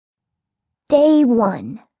Day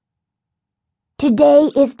 1. Today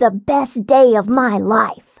is the best day of my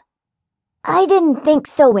life. I didn't think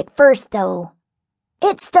so at first, though.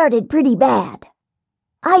 It started pretty bad.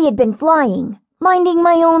 I had been flying, minding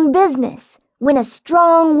my own business, when a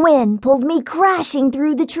strong wind pulled me crashing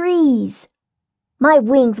through the trees. My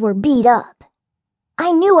wings were beat up.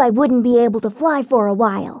 I knew I wouldn't be able to fly for a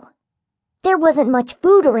while. There wasn't much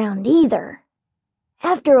food around either.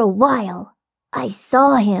 After a while, I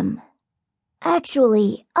saw him.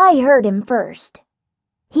 Actually, I heard him first.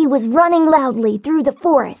 He was running loudly through the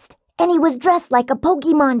forest, and he was dressed like a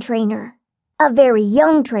Pokemon trainer, a very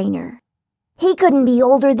young trainer. He couldn't be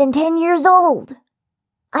older than 10 years old.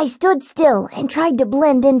 I stood still and tried to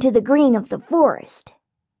blend into the green of the forest.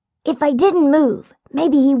 If I didn't move,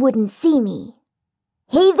 maybe he wouldn't see me.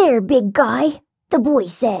 "Hey there, big guy," the boy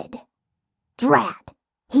said. Drat,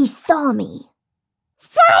 he saw me.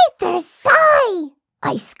 "Scyther, Scy!"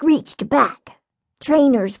 I screeched back.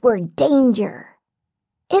 Trainers were danger.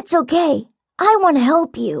 "It's okay. I want to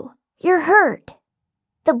help you. You're hurt."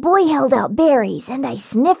 The boy held out berries and I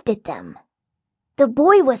sniffed at them. The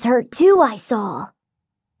boy was hurt too, I saw.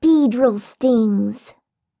 Beedrill stings.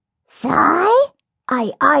 "Scy?"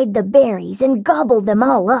 I eyed the berries and gobbled them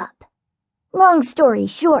all up. Long story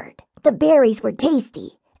short, the berries were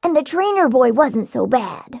tasty and the trainer boy wasn't so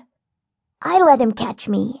bad. I let him catch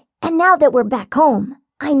me, and now that we're back home,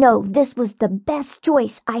 I know this was the best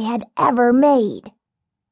choice I had ever made.